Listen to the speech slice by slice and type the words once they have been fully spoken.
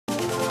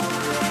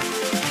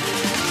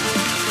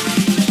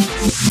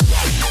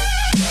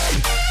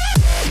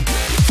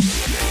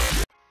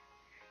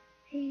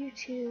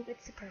YouTube,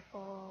 it's the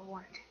purple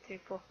 1, 2, 3,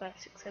 4, 5,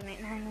 6, 7,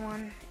 8, 9,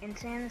 1. And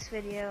today in this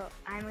video,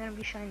 I'm going to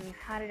be showing you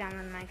how to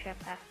download Minecraft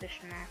Path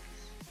Edition maps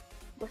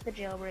with the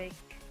jailbreak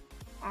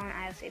on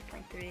iOS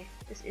 8.3.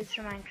 This is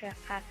for Minecraft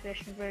Path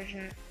Edition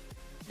version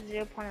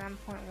 0.11.1.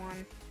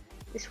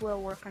 This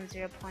will work on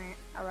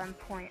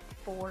 0.11.4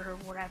 or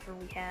whatever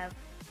we have.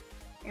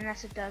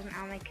 Unless it doesn't,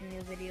 I'll make a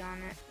new video on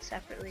it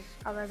separately.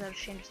 Otherwise, I'll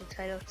change the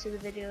title to the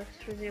video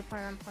for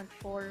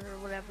 0.11.4 or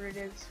whatever it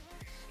is.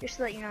 Just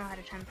to let you know ahead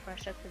of time before I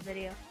start the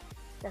video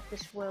that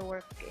this will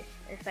work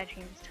if I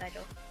change the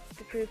title.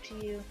 To prove to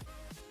you,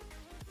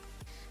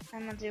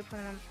 I'm on 0.11.1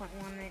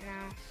 right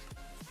now.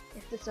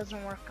 If this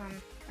doesn't work on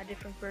a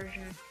different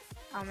version,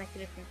 I'll make a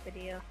different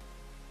video.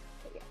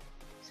 But yeah,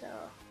 so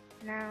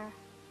now,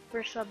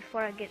 first of all,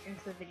 before I get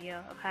into the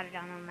video of how to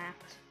download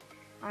maps,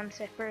 I want to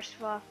say first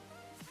of all,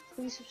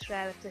 please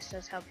subscribe if this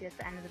does help you at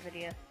the end of the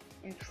video.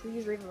 And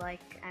please leave a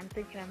like. I'm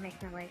thinking of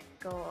making a like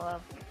goal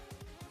of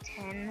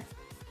 10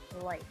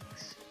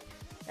 likes.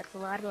 That's a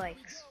lot of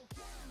likes,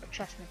 but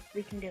trust me,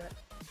 we can do it.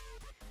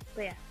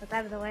 But yeah, with that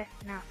out of the way,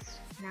 now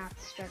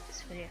let's start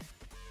this video.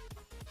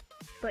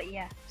 But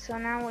yeah, so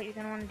now what you're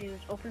gonna want to do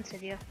is open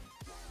Cydia.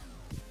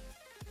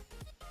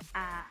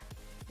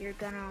 You're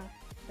gonna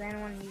then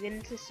when you get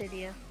into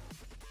Cydia,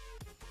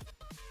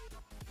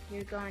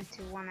 you're going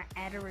to want to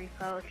add a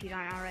repo if you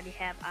don't already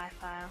have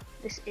Ifile.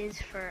 This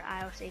is for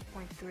iOS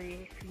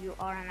 8.3. If you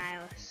are on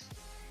iOS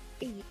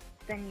 8,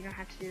 then you don't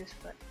have to do this,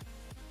 but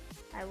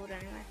I would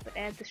anyway. But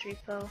add this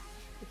repo.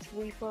 It's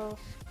repo.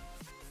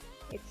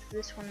 It's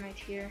this one right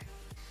here,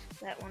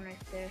 that one right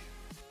there,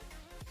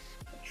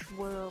 which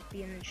will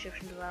be in the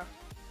description below.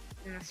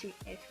 Unless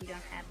if you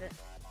don't have it,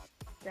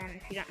 then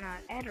if you don't know how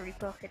to add a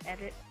repo, hit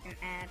edit and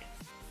add,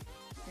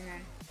 and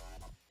then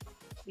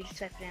you just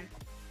type it in.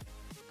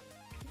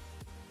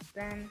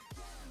 Then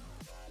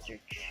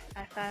search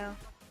Ifile.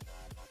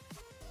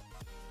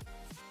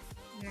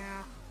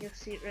 Now you'll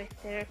see it right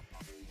there.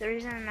 The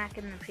reason I'm not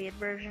getting the paid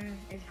version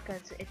is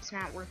because it's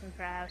not working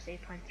for iOS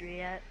 8.3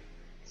 yet,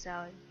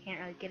 so you can't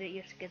really get it.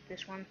 You have to get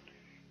this one.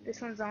 This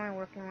one's the only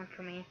working one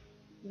for me.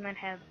 You might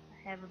have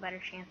a better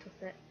chance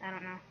with it. I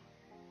don't know.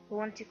 But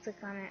once you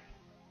click on it,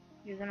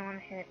 you're gonna want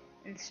to hit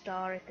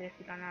install right there if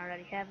you don't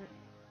already have it.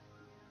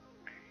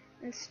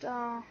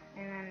 Install,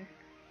 and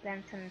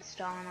then to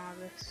install and all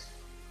this.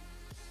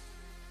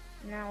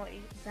 Now what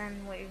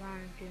you're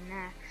going to do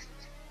next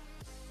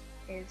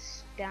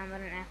is download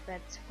an app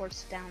that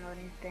supports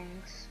downloading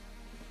things,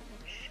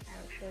 which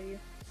I will show you.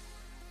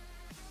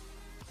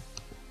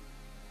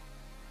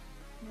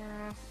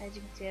 Now, as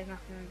you can see, I have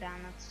nothing in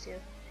downloads too.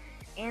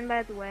 And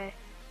by the way,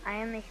 I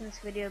am making this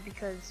video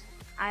because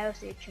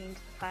iOS 8 changed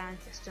the filing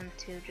system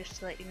too, just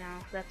to let you know.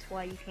 That's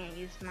why you can't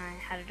use my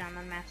how to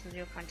download maps in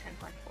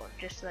 0.10.4,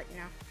 just to let you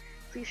know.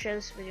 Please share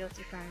this video with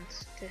your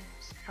friends to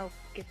help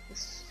get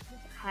this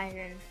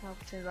higher and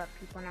help to let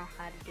people know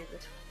how to do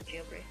this with the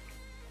jailbreak.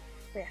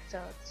 But yeah,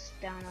 so let's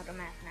download a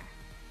map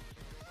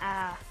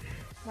now.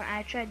 When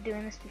I tried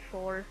doing this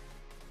before,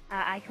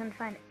 I couldn't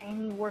find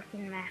any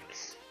working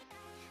maps,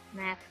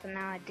 but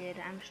now I did.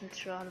 I'm just gonna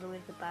scroll all the way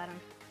to the bottom.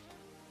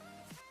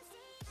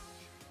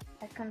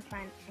 I couldn't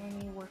find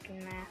any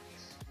working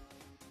maps.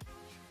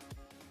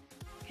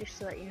 Just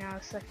to let you know,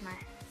 it's like my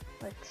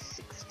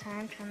 6th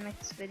time trying to make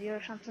this video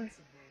or something.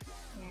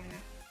 And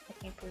I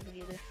can't prove it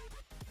either.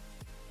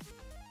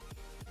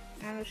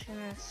 I'm just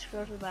gonna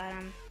scroll to the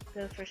bottom,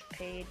 go to the first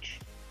page,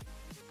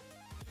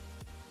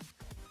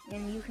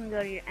 and you can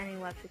go to any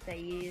website that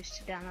you use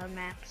to download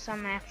maps.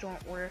 Some maps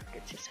won't work,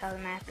 it's just how the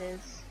map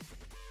is.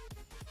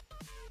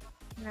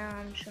 Now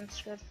I'm just gonna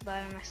scroll to the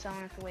bottom. I saw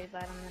one at the way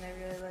bottom that I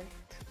really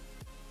liked.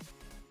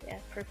 Yeah,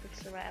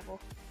 perfect survival.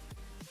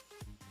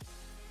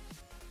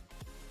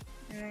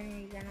 And then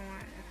you're gonna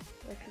want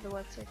to wait for the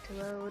website to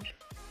load.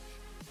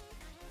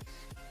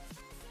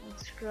 And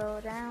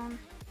scroll down.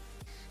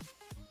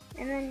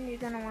 And then you're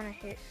gonna want to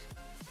hit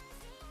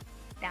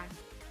down.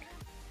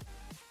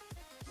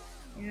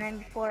 And then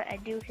before I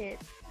do hit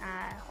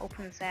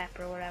open this app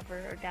or whatever,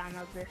 or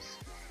download this,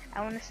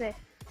 I want to say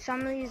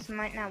some of these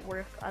might not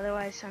work.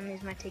 Otherwise, some of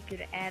these might take you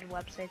to ad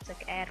websites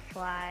like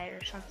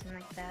Ifile or something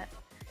like that.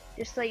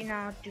 Just to let you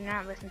know, do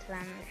not listen to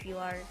them if you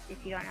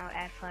don't know what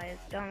Ifile is.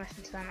 Don't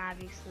listen to them,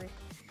 obviously.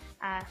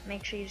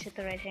 Make sure you just hit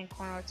the right hand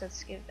corner where it says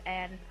skip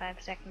ad in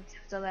 5 seconds,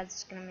 so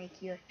that's gonna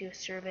make you do a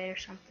survey or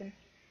something.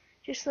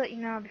 Just to let you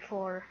know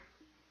before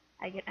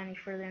I get any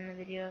further in the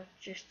video,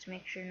 just to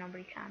make sure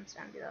nobody comments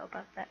down below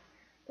about that.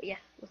 But yeah,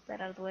 with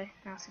that out of the way,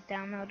 now let's hit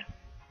download.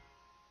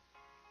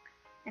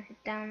 And hit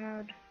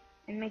download.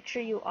 And make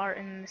sure you are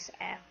in this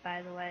app,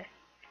 by the way.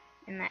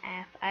 In the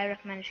app, I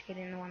recommend just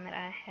getting the one that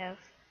I have,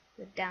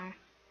 the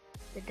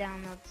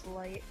downloads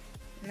light.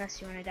 Unless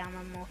you want to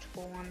download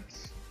multiple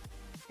ones,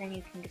 then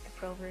you can get the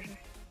pro version.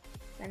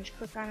 Then just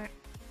click on it,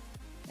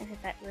 and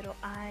hit that little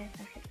I,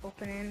 then hit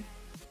open in.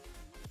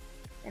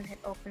 Then hit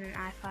open in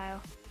Ifile.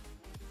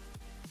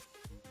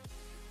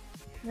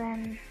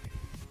 Then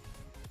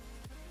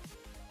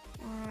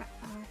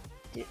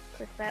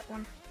click that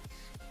one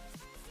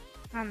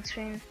on the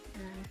screen,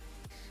 and then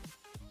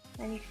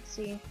Then you can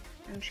see,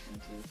 I'm just going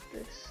to delete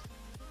this.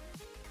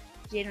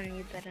 You don't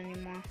need that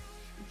anymore,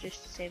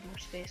 just to save more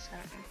space, I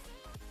don't know.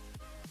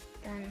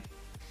 Then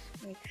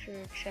make sure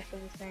to check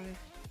everything.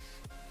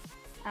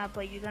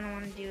 What you're going to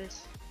want to do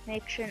is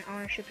make sure in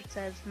ownership it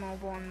says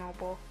mobile and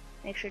mobile.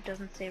 Make sure it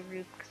doesn't say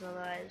root, because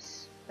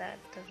otherwise that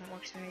doesn't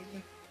work for some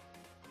reason.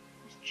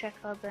 Just check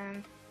all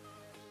them.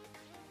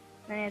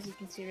 Then as you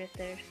can see right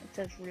there, it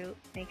says root.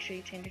 Make sure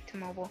you change it to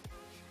mobile.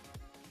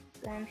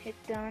 Then hit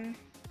done.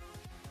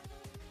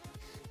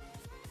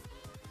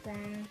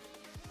 Then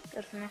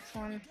go to the next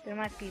one. There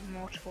might be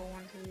multiple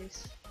ones of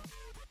these.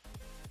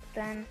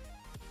 Then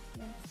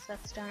once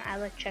that's done, I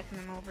like checking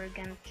them over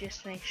again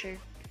just to make sure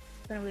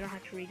then we don't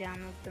have to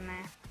re-download the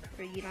map,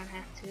 or you don't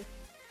have to.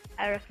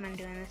 I recommend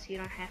doing this, you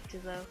don't have to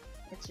though,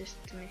 it's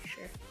just to make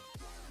sure.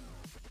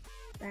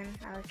 Then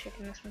I like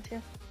checking this one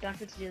too. Don't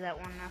forget to do that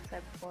one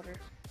outside the folder.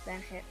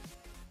 Then hit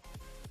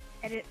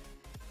edit,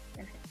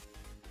 then hit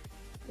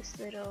this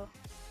little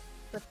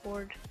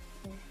clipboard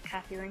and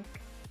copy link.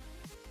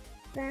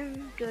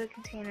 Then go to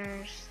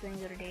containers, then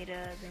go to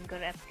data, then go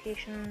to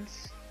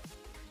applications,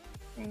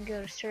 then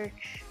go to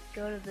search,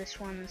 go to this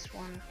one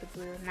with the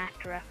blue, not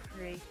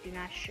directory, do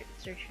not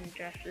search in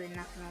directory,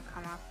 nothing will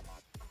come up.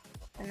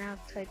 And now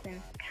type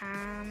in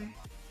com.mogen.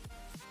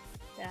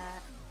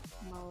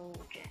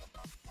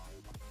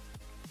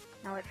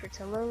 Now wait for it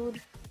to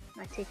load,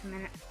 might take a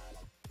minute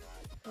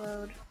to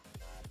load.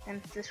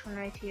 Then this one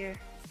right here,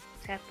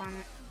 tap on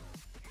it.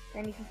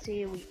 Then you can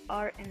see we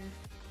are in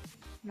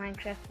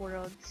Minecraft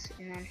Worlds,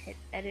 and then hit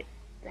edit,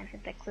 then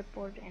hit that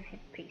clipboard and hit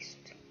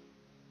paste.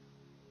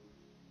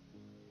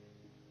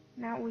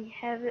 Now we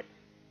have it,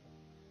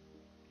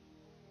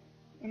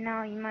 and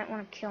now you might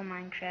want to kill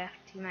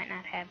Minecraft. You might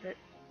not have it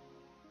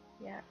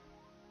yet.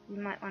 You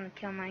might want to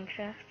kill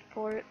Minecraft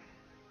for it.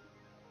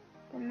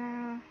 But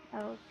now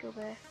I'll go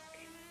back.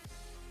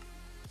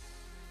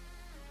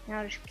 Now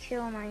I'll just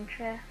kill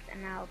Minecraft,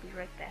 and now I'll be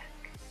right back.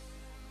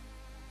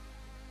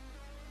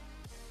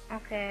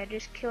 Okay, I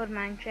just killed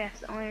Minecraft.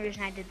 The only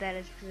reason I did that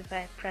is because if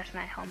I press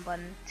my home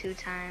button 2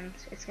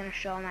 times, it's going to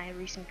show all my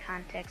recent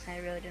contacts, and I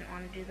really didn't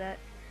want to do that.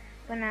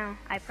 But now,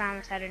 I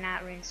promise I did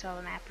not reinstall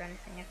the map or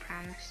anything, I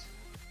promise.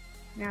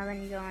 Now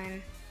then you go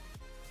in.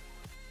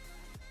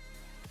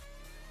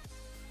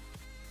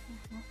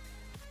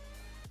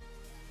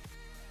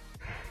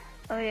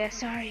 Oh yeah,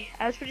 sorry,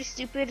 I was pretty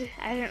stupid.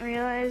 I didn't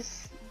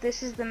realize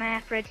this is the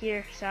map right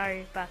here.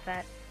 Sorry about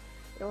that.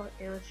 It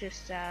was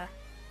just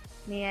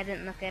me, I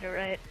didn't look at it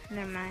right.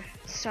 Never mind.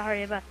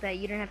 Sorry about that.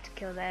 You don't have to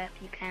kill that.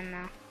 You can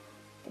now,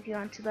 if you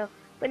want to though.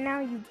 But now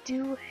you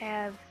do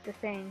have the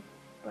thing.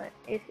 But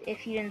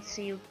if you didn't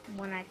see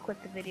when I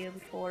quit the video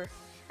before,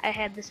 I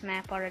had this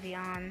map already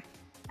on.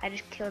 I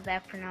just killed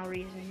that for no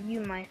reason.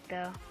 You might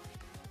though.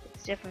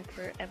 It's different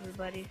for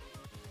everybody.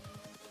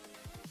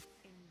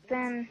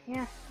 Then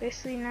yeah,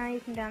 basically now you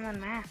can download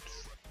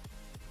maps.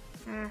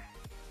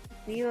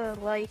 Leave a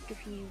like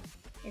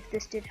if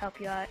this did help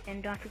you out,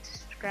 and don't forget to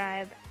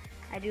subscribe.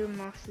 I do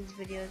most of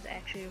these videos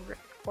actually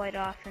quite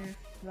often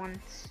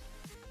once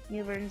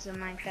new versions of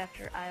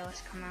Minecraft or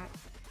iOS come out.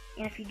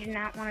 And if you do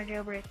not want to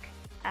jailbreak,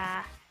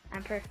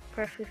 I'm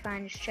perfectly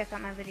fine. Just check out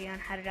my video on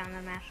how to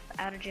download maps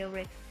without a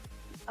jailbreak.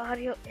 The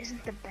audio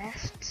isn't the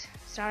best,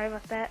 sorry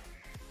about that,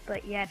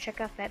 but yeah, check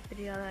out that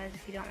video otherwise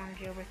if you don't want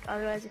to jailbreak.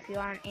 Otherwise, if you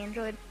are on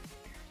Android,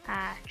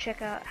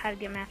 check out how to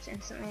get maps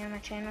instantly on my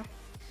channel.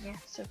 Yeah,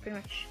 so pretty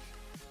much,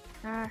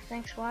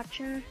 thanks for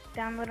watching.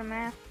 Download a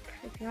map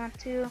if you want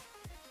to.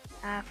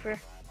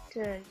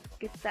 To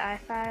get the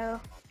Ifile,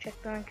 check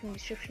the link in the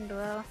description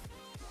below.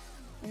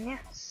 And yeah,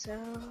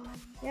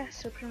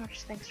 so pretty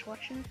much thanks for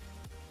watching.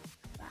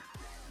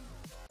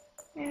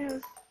 And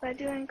if I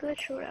do any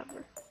glitch or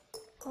whatever,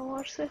 I'll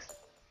watch this.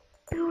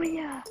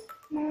 Booyah!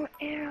 More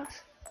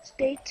arrows.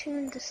 Stay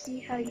tuned to see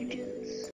how you do this.